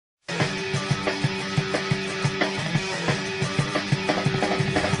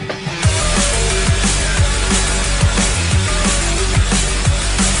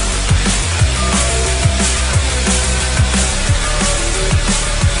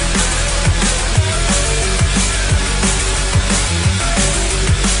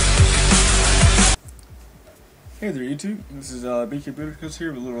Hey there YouTube, this is BK Bootercus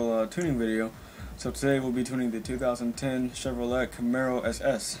here with a little tuning video. So today we'll be tuning the 2010 Chevrolet Camaro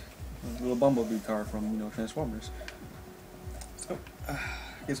SS, a little bumblebee car from, Transformers. So, I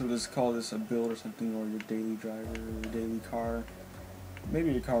guess we'll just call this a build or something, or your daily driver, or your daily car.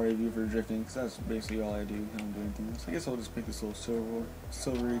 Maybe your car review for drifting, because that's basically all I do. I don't do anything else. I guess I'll just pick this little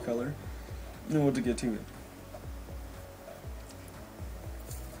silvery color, and then we'll get to it.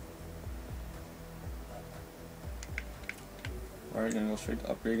 Alright, gonna go straight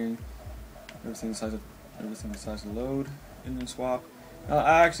to upgrading. Everything decides to load, engine swap.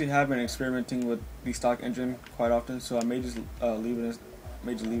 I actually have been experimenting with the stock engine quite often, so I may just leave it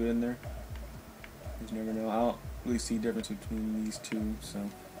in there. You never know. I don't really see difference between these two, so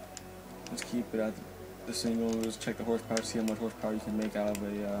let's keep it at the single. We'll just check the horsepower, see how much horsepower you can make out of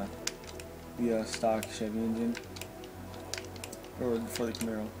the stock Chevy engine, or for the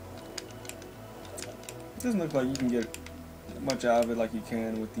Camaro. It doesn't look like you can get much out of it like you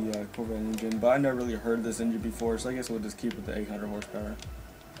can with the Corvette engine, but I never really heard of this engine before, so I guess we'll just keep it the 800 horsepower.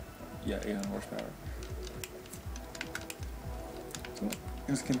 Yeah, 800 horsepower. So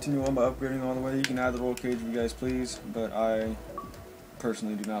let's continue on by upgrading all the way. You can add the roll cage if you guys please, but I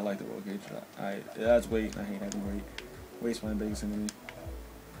personally do not like the roll cage. It adds weight, and I hate having weight. Waste my biggest enemy.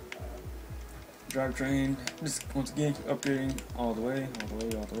 Drivetrain, just once again keep upgrading all the way.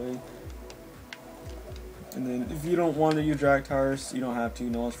 And then if you don't want to use drag tires, you don't have to.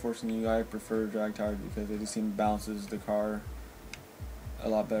 No one's forcing you. I prefer drag tires because they just seem balances the car a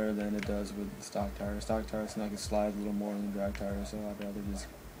lot better than it does with the stock tires. Stock tires seem like it slides a little more than drag tires, so I'd rather just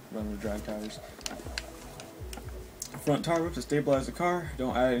run with drag tires. Front tire whip to stabilize the car.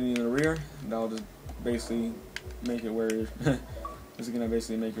 Don't add any in the rear. That'll just basically make it where it this is gonna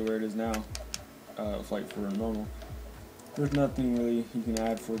basically make it where it is now. Like for normal. There's nothing really you can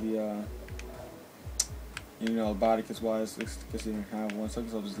add for the body kits wise, because you don't have one, so I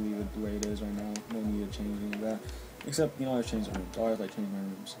guess I'll just leave it the way it is right now. No need to change any of that. Except, I always change the rims. I always like changing my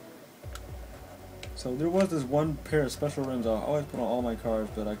rims. So there was this one pair of special rims I always put on all my cars,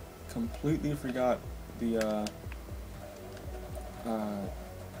 but I completely forgot the,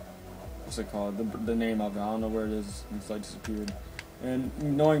 what's it called? The name of it. I don't know where it is. It's like disappeared. And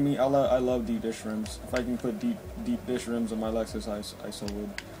knowing me, I love deep dish rims. If I can put deep dish rims on my Lexus, I so would.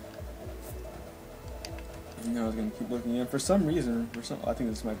 I was gonna keep looking in. For some reason, I think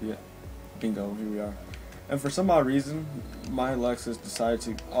this might be it. Bingo, here we are. And for some odd reason, my Lexus decided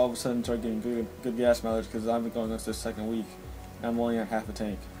to all of a sudden start getting good gas mileage because I've been going this second week, and I'm only at half a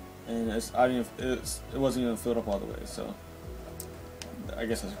tank, and it wasn't even filled up all the way. So I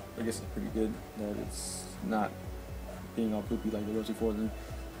guess it's pretty good that it's not being all poopy like it was before then.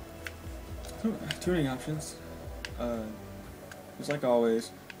 Tuning options, just like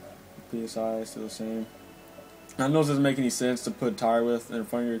always, PSI is still the same. I know this doesn't make any sense to put tire width in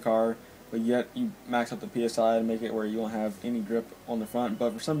front of your car, but yet you max out the PSI to make it where you won't have any grip on the front.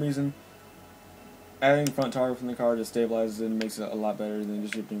 But for some reason, adding front tire width in the car just stabilizes it and makes it a lot better than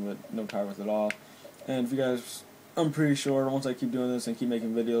just drifting with no tire width at all. And if you guys, I'm pretty sure once I keep doing this and keep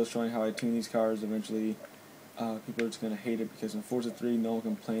making videos showing how I tune these cars, eventually people are just going to hate it, because in Forza 3 no one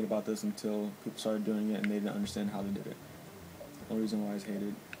complained about this until people started doing it and they didn't understand how they did it. The only reason why it's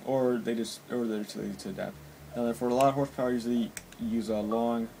hated, or they're just lazy to adapt. Now, for a lot of horsepower, usually you use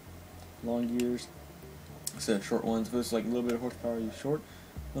long gears instead of short ones. If it's like a little bit of horsepower, use short.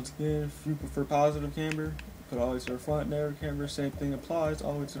 Once again, if you prefer positive camber, put all the way to the front. Narrow camber, same thing applies,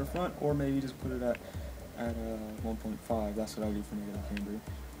 all the way to the front, or maybe just put it at 1.5. That's what I do for negative camber.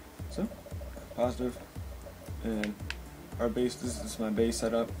 So, positive, and our base. This is my base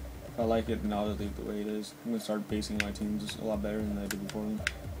setup. If I like it, then I'll just leave it the way it is. I'm gonna start basing my tunes a lot better than I did before.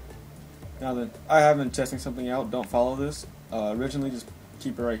 Now then, I have been testing something out. Don't follow this. Originally, just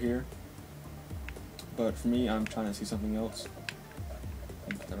keep it right here. But for me, I'm trying to see something else.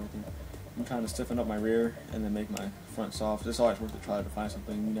 I'm trying to stiffen up my rear and then make my front soft. It's always worth a try to find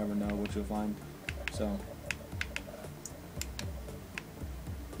something. You never know what you'll find. So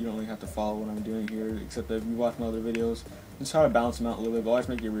you don't really have to follow what I'm doing here, except that if you watch my other videos, just try to balance them out a little bit. But always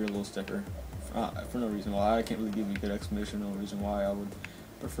make your rear a little stiffer. For no reason why. I can't really give you a good explanation. No reason why I would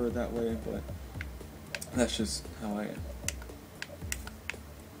prefer it that way, but that's just how I am.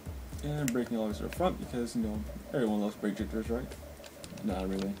 And braking always to the front because everyone loves brake drifters, right? Not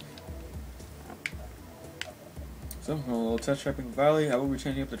really. So a little test track in Valley. I will be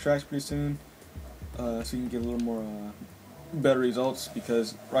changing up the tracks pretty soon, so you can get a little more better results.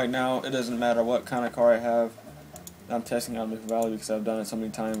 Because right now it doesn't matter what kind of car I have. I'm testing out in the Valley because I've done it so many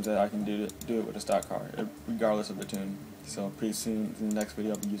times that I can do it with a stock car, regardless of the tune. So pretty soon, in the next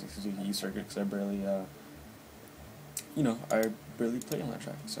video, I'll be using Suzuki E-Circuit because I barely you know, I barely play on that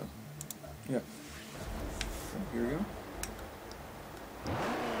track. So yeah, here we go.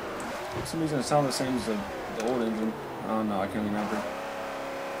 For some reason it sounds the same as the old engine. I don't know, I can't remember.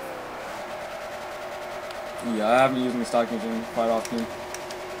 Yeah, I haven't been using the stock engine quite often.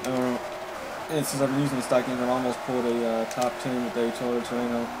 And since I've been using the stock engine, I almost pulled a top 10 with the Toyota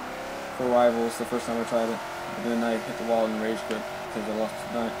Terreno for Rivals the first time I tried it. But then I hit the wall and rage quit because I lost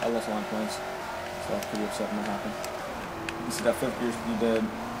a lot of points. So I was pretty upset when that happened. You can see that 5th gear should be dead.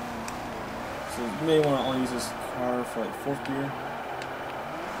 So you may want to only use this car for like 4th gear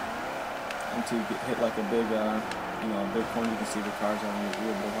until you get hit like a big, big corner. You can see the car's having a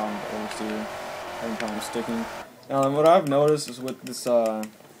real big problem with the oversteer, having problems sticking. What I've noticed is with this,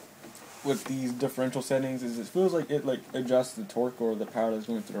 with these differential settings, is it feels like it adjusts the torque or the power that's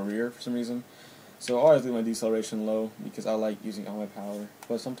going through the rear for some reason. So I always leave my deceleration low because I like using all my power.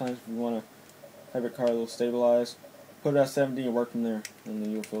 But sometimes if you want to have your car a little stabilized, put it at 70 and work from there, and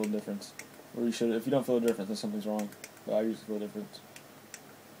then you'll feel the difference. Or you should. If you don't feel the difference, then something's wrong. But I usually feel the difference.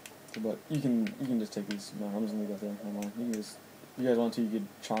 But you can just take these. No, I'm just gonna leave that there. Never mind. You can just, if you guys want to, you could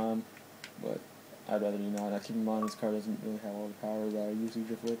try them. But I'd rather you not. I keep in mind this car doesn't really have all the power that I usually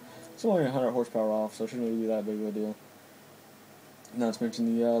drift with. It's only 100 horsepower off, so it shouldn't really be that big of a deal. Not to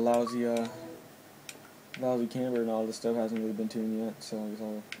mention the lousy camber and all this stuff hasn't really been tuned yet. So I guess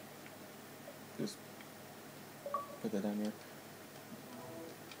I'll just put that down here.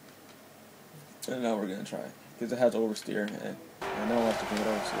 And now we're gonna try it because it has oversteer, and I don't like to think it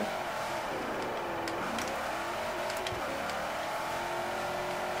oversteer.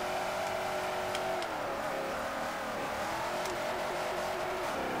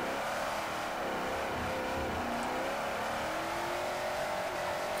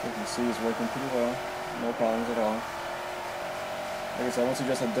 You can see it's working pretty well, no problems at all. Like I said, once you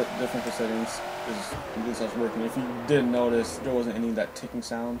adjust the differential settings, it starts working. If you didn't notice, there wasn't any of that ticking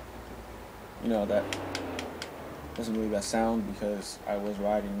sound. You know, that wasn't really that sound because I was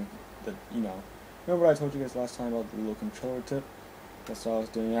riding the, remember what I told you guys last time about the little controller tip? That's what I was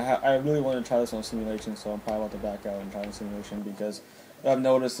doing. I really wanted to try this on simulation, so I'm probably about to back out and try on simulation because what I've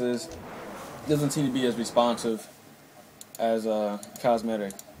noticed is it doesn't seem to be as responsive as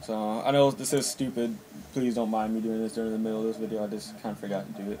cosmetic. So I know this is stupid. Please don't mind me doing this during the middle of this video. I just kind of forgot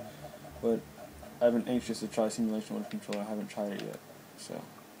to do it. But I've been anxious to try simulation with a controller. I haven't tried it yet. So,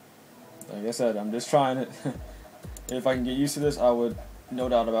 like I said, I'm just trying it. If I can get used to this, I would, no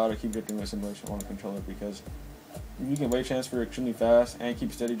doubt about it, keep drifting with simulation on a controller because if you can weight transfer extremely fast and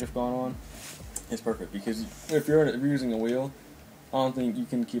keep steady drift going on, it's perfect. Because if you're using a wheel, I don't think you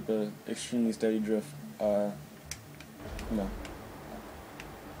can keep a extremely steady drift,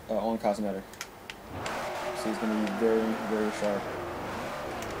 on cosmetic. So it's going to be very, very sharp.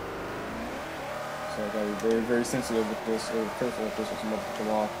 So I got to be very, very sensitive with this, or careful with this, with some of the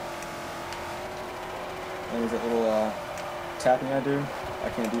wall. And there's that little tapping I do. I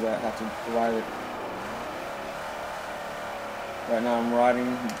can't do that. I have to ride it. Right now I'm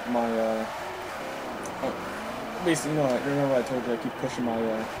riding my, basically, remember I told you I keep pushing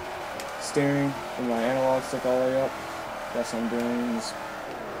my steering and my analog stick all the way up. That's what I'm doing. It's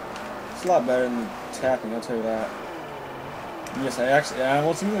a lot better than tapping, I'll tell you that. Yes, I'm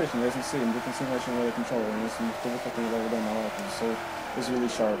on simulation, you guys can see. I'm doing simulation with a controller, and it's the most difficult thing I've ever done in my life. It's really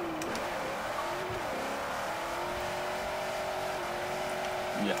sharp.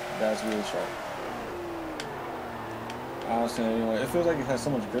 Yeah, that's really sharp. Honestly, it feels like it has so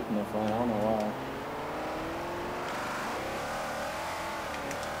much grip in the front. I don't know why.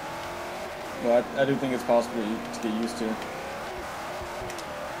 But I do think it's possible to get used to.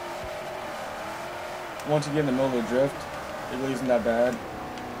 Once you get in the middle of the drift, it really isn't that bad.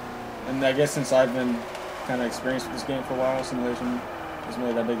 And I guess since I've been kind of experienced with this game for a while, simulation isn't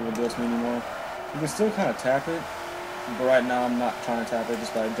really that big of a deal to me anymore. You can still kind of tap it, but right now I'm not trying to tap it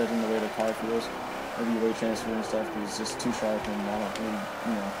just by judging the way the car feels. Maybe weight transfer and stuff, because it's just too sharp and I don't really,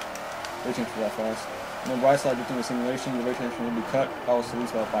 weight transfer that fast. And then bright side, doing the simulation, the weight transfer will be cut, at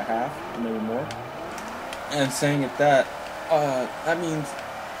least about by half, or maybe more. And saying it that means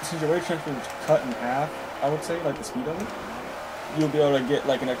since your weight transfer is cut in half, I would say, like the speed of it, you'll be able to get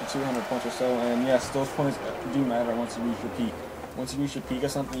like an extra 200 points or so. And yes, those points do matter once you reach your peak. Once you reach your peak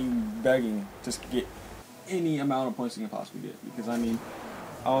of something, you're begging to get any amount of points you can possibly get. Because I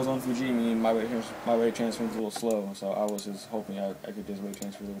was on Fujimi and my weight transfer was a little slow, so I was just hoping I could just weight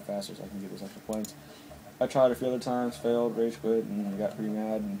transfer a little faster so I can get those extra points. I tried a few other times, failed, rage quit, and got pretty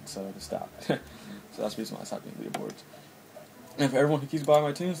mad, and so I just stopped. So that's the reason why I stopped doing leaderboards. And for everyone who keeps buying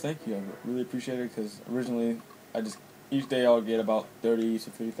my tunes, thank you. I really appreciate it, because originally, each day I would get about 30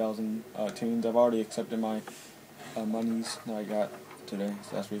 to 50,000 tunes. I've already accepted my monies that I got today.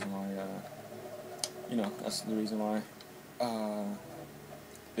 So that's the reason why, that's the reason why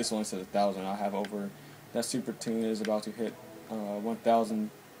this only says 1,000. I have over, that super tune is about to hit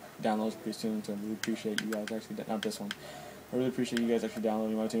 1,000 downloads pretty soon, so I really appreciate you guys actually, not this one, I really appreciate you guys actually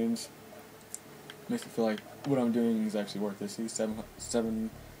downloading my tunes. Makes me feel like what I'm doing is actually worth it. See,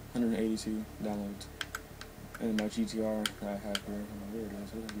 782 downloads. And my GTR that I have here, where it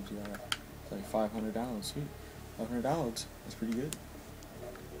is, where's the GTR? It's like 500 downloads, sweet. 500 downloads, that's pretty good.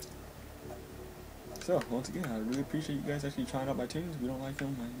 So, once again, I really appreciate you guys actually trying out my tunes. If you don't like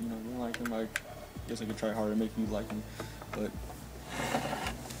them, we don't like them, I guess I could try harder to make you like them. But,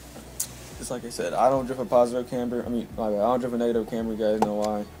 it's like I said, I don't drift a positive camber, I don't drift a negative camber, you guys know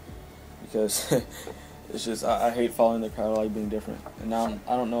why. Because it's just, I hate following the crowd, I like being different. And now,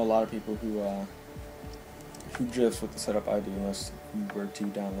 I don't know a lot of people who drifts with the setup I do unless you were to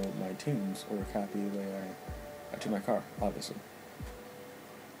download my tunes or copy the way I tune my car, obviously.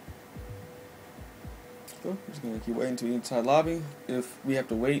 So, we're just going to keep waiting to the inside lobby. If we have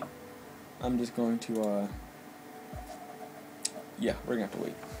to wait, I'm just going to, yeah, we're going to have to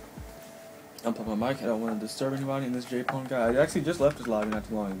wait. Unplug my mic, I don't want to disturb anybody, and this J-Pone guy, I actually just left this lobby not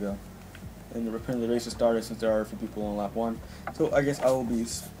too long ago. And the return of the race has started since there are a few people on lap 1. So I guess I will be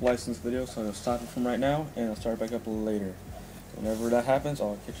splicing this video, so I'll stop it from right now, and I'll start back up later. Whenever that happens,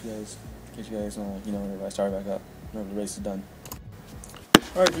 I'll catch you guys, whenever I start back up, whenever the race is done.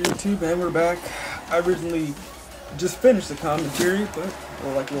 Alright, YouTube, and we're back. I originally just finished the commentary, but,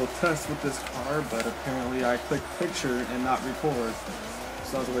 like a little test with this car, but apparently I clicked picture and not record,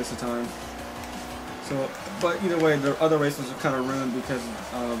 so that was a waste of time. So, but either way, the other races were kind of ruined because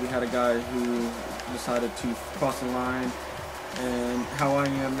we had a guy who decided to cross the line, and how I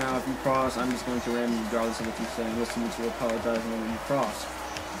am now, if you cross, I'm just going to ram you regardless of what you say, unless you need to apologize when you cross.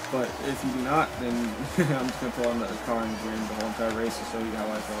 But if you do not, then I'm just going to pull on the car and ram the whole entire race to show you how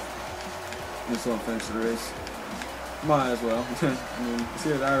I felt. And still finish the race. Might as well. I mean, it's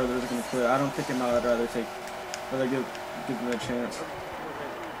either that or they're just going to quit. I don't kick him out, I'd rather give them a chance.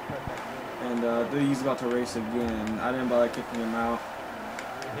 And he's about to race again. I didn't bother kicking him out.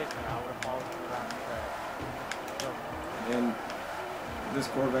 And this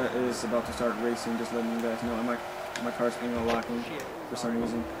Corvette is about to start racing, just letting you guys know. My car's angle locking for some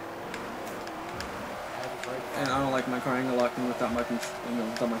reason. And I don't like my car angle locking without my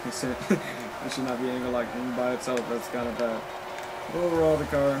consent. It should not be angle locking by itself, that's kind of bad. Overall, the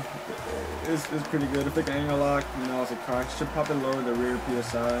car is pretty good. If it can angle lock, as a car, it should probably lower the rear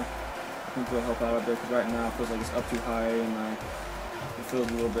PSI. I think it'll help out a bit, because right now it feels like it's up too high, and it feels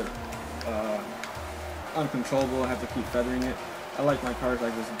a little bit uncontrollable. I have to keep feathering it. I like my cars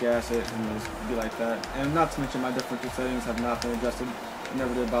like just gas it and just be like that. And not to mention my differential settings have not been adjusted. I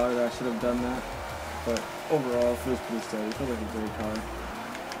never did bother that. I should have done that. But overall, it feels pretty steady. It feels like a great car.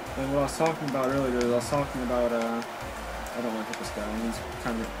 And what I was talking about earlier is I was talking about, I don't want to hit this guy, and he's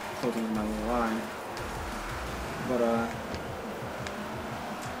kind of closing in my little line. But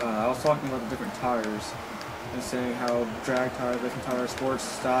I was talking about the different tires and saying how drag tires, racing tires, sports,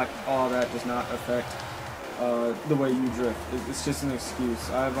 stock, all that does not affect the way you drift. It's just an excuse.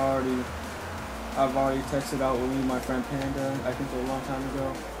 I've already texted out with my friend Panda, I think a long time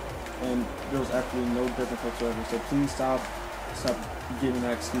ago, and there was absolutely no difference whatsoever. So please stop giving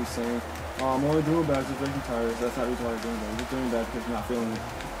that excuse saying, oh, I'm only doing bad with racing tires. That's not the reason why you're doing that. You're doing bad because you're not feeling it.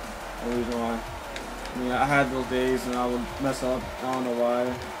 The reason why. I mean, I had those days and I would mess up. I don't know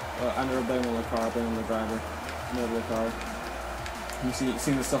why. I never blame on the car. I blame on the driver. Never the car. You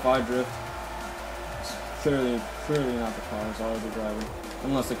see the stuff I drift. It's clearly not the car. It's always the driver.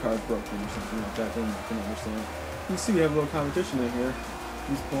 Unless the car's broken or something like that, then I can understand. You see, we have a little competition in here.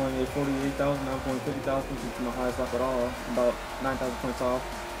 He's pulling a 48,000. I'm pulling 50,000, which is my highest lap at all. About 9,000 points off.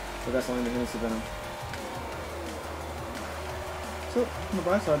 But that's only the Hennessy Venom. So, on the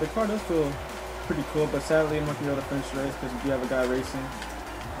bright side, the car does feel pretty cool, but sadly I'm not going to be able to finish the race because we do have a guy racing.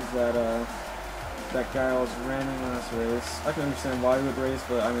 Is that guy I was ramming last race. I can understand why he would race,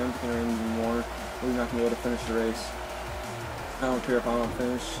 but I mean, I'm just going to ram even more. We're not going to be able to finish the race. I don't care if I don't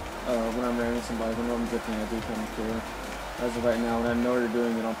finish when I'm ramming somebody. When I'm drifting, I do kind of care. As of right now, when I know you're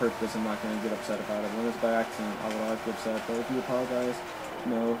doing it on purpose, I'm not going to get upset about it. When it's by accident, I will always get upset. But if you apologize,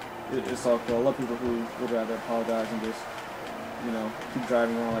 it's all cool. I love people who would rather apologize and just, keep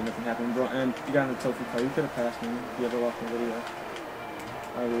driving on like nothing happened. Bro, and you got in the tofu car. You could have passed me if you ever watched the video.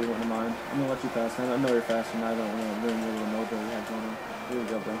 I really wouldn't mind. I'm going to let you pass. I know you're faster and I don't really know what you have going on. Here we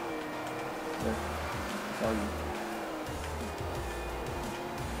go, bro. There. It's all you.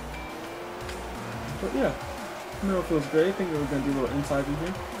 But yeah. It feels great. I think we're going to do a little inside view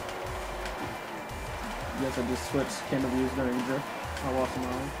here. Yes, I just switched camera views during the drift. I lost them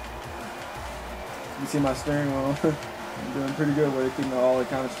on. You see my steering wheel. I'm doing pretty good with it, keeping all the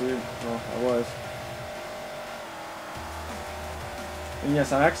counter straight. Well, I was. And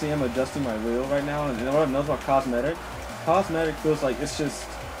yes, I actually am adjusting my wheel right now. And what I've noticed about cosmetic feels like it's just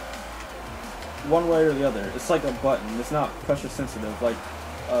one way or the other. It's like a button. It's not pressure sensitive like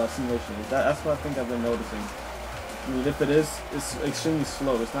simulation is. That's what I think I've been noticing. I mean, if it is, it's extremely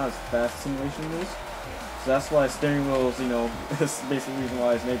slow. It's not as fast as simulation is. So that's why steering wheels, you know, that's basically the reason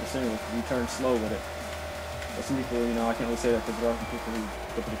why it's made for steering wheels. You turn slow with it. But some people, you know, I can't really say that because there are some people who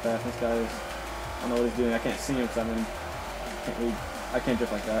go pretty fast. This guy is, I don't know what he's doing. I can't see him because I can't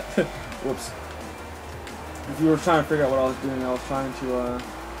drift like that. Whoops. If you were trying to figure out what I was doing, I was trying to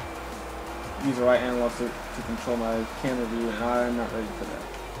use the right analog stick to control my camera view, and I'm not ready for that.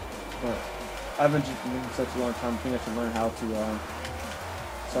 But I've been drifting for such a long time. I think I should learn how to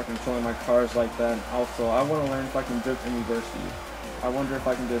start controlling my cars like that. And also, I want to learn if I can drift in reverse view. I wonder if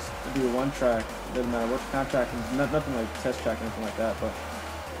I can just do one track. It doesn't matter what kind of track. Nothing like test track or anything like that, but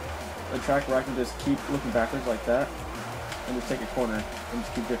a track where I can just keep looking backwards like that and just take a corner and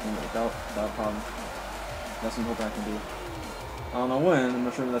just keep drifting without a problem. That's what I'm hoping I can do. I don't know when. I'm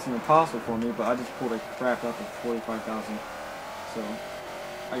not sure if that's even possible for me, but I just pulled a crap out of 45,000. So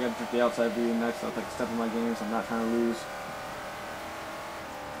I got to drift the outside view next. I'll take a step in my game, so I'm not trying to lose.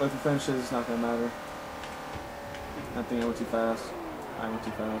 But if it finishes, it's not going to matter. I think I went too fast. I went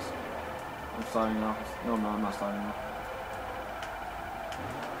too fast. I'm sliding off. No, I'm not sliding off.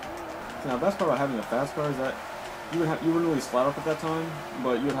 So now, the best part about having a fast car is that you wouldn't really slide off at that time,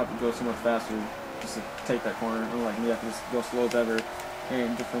 but you would have to go so much faster just to take that corner. Unlike me, I can just go slow as ever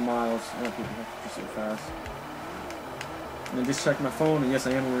and just for miles. I don't people have to so fast. And then just check my phone, and yes,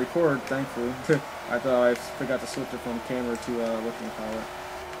 I am on record, thankfully. I thought I forgot to switch it from camera to what can you call it.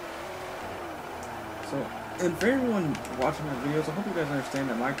 So, and for everyone watching my videos, I hope you guys understand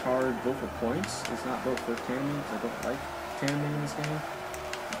that my car is built for points. It's not built for tanning, because I don't like tanning in this game.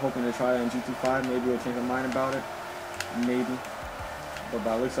 I'm hoping to try it on GT5. Maybe we'll change my mind about it. Maybe. But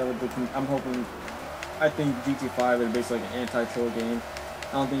by the looks of it, I think GT5 is basically like an anti-troll game.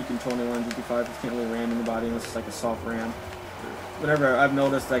 I don't think you can troll anyone in GT5. You can't really ram anybody unless it's like a soft ram. Whenever I've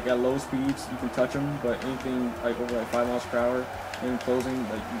noticed, like at low speeds, you can touch them, but anything like over like 5 miles per hour in closing,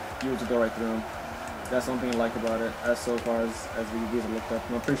 like you just go right through them. That's one thing I like about it. As so far as the reviews I looked up,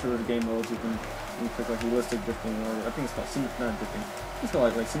 and I'm pretty sure there's game modes you can click like realistic drifting, or I think it's called not drifting. It's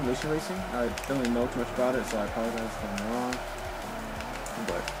called like simulation racing. I don't really know too much about it, so I apologize if I'm wrong.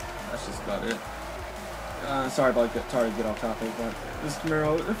 But that's just about it. Sorry to get off topic, but this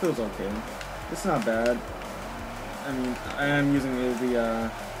Camaro, it feels okay. It's not bad. I mean, I am using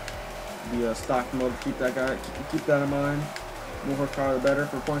the stock mode to keep that in mind. More horsepower the better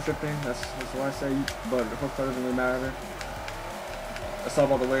for point shifting. That's what I say. But horsepower doesn't really matter. It's all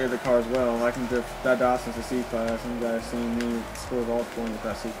about the weight of the car as well. I can drift that Datsun's a C-Class, and you guys seen me scores all pulling with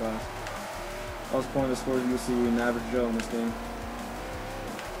that C-Class. I was pulling the scores you see in average Joe in this game.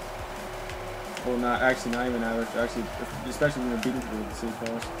 Well, not even average. Actually, especially when you're beating people with the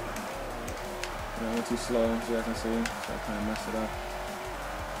C-Class. I went too slow, as you guys can see, so I kind of messed it up.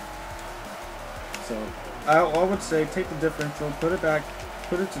 So, I would say take the differential, put it to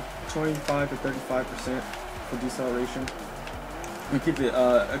 25 to 35% for deceleration, and keep the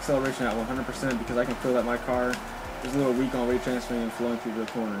acceleration at 100% because I can feel that my car is a little weak on weight transferring and flowing through the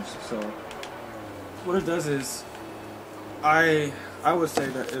corners. So, what it does is, I would say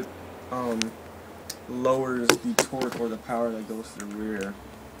that it lowers the torque or the power that goes to the rear,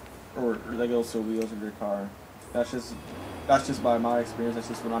 or that goes to the wheels of your car. That's just by my experience. That's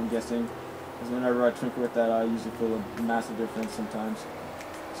just what I'm guessing. Because whenever I tinker with that, I usually feel a massive difference sometimes.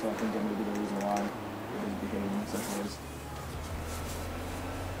 So I think that may be the reason why it is behaving in such ways.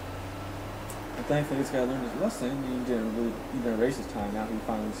 And thankfully, this guy learned his lesson. He didn't race his time. Now he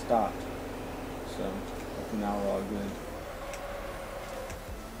finally stopped. So hopefully now we're all good.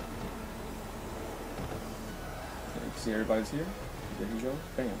 See, everybody's here. There you go.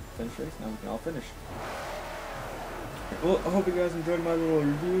 Bam. Finish race. Now we can all finish. Well, I hope you guys enjoyed my little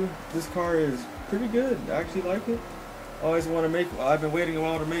review. This car is pretty good. I actually like it. I always want to make. I've been waiting a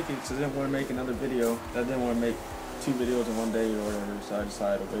while to make it because I didn't want to make another video. I didn't want to make 2 videos in one day or whatever. So I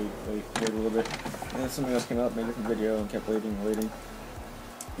decided to wait a little bit. And then something else came up, made a different video, and kept waiting.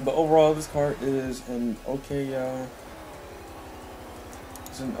 But overall, this car is an okay.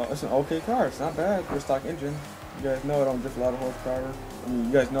 It's an okay car. It's not bad for a stock engine. You guys know I don't drift a lot of horsepower. I mean,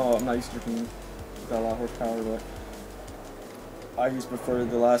 you guys know I'm not used to drifting with a lot of horsepower, but I just prefer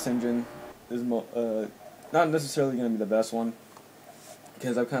the last engine is not necessarily going to be the best one.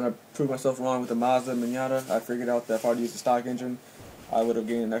 because I've kind of proved myself wrong with the Mazda Miata. I figured out that if I would use the stock engine, I would have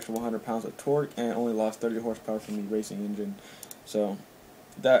gained an extra 100 pounds of torque and only lost 30 horsepower from the racing engine. So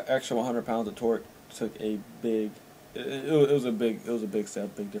that extra 100 pounds of torque took a big, it was a big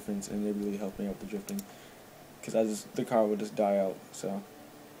step, big difference, and it really helped me out with the drifting, because the car would just die out. So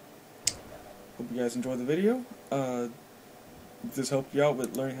hope you guys enjoyed the video. If this helped you out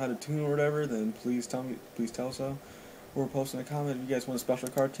with learning how to tune or whatever, then please tell so, or post in a comment if you guys want a special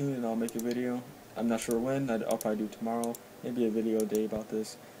car tune, and I'll make a video. I'm not sure when. I'll probably do it tomorrow, maybe a video a day about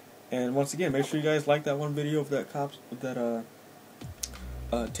this. And once again, make sure you guys like that one video of that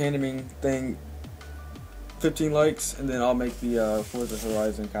tandeming thing. 15 likes, and then I'll make the Forza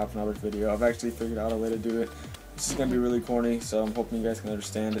Horizon Cops and Roberts video. I've actually figured out a way to do it. This is gonna be really corny, so I'm hoping you guys can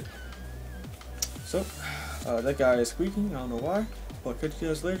understand it. So that guy is squeaking. I don't know why. But catch you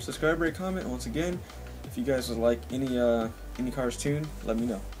guys later. Subscribe, rate, comment. And once again, if you guys would like any cars tuned, let me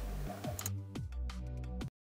know.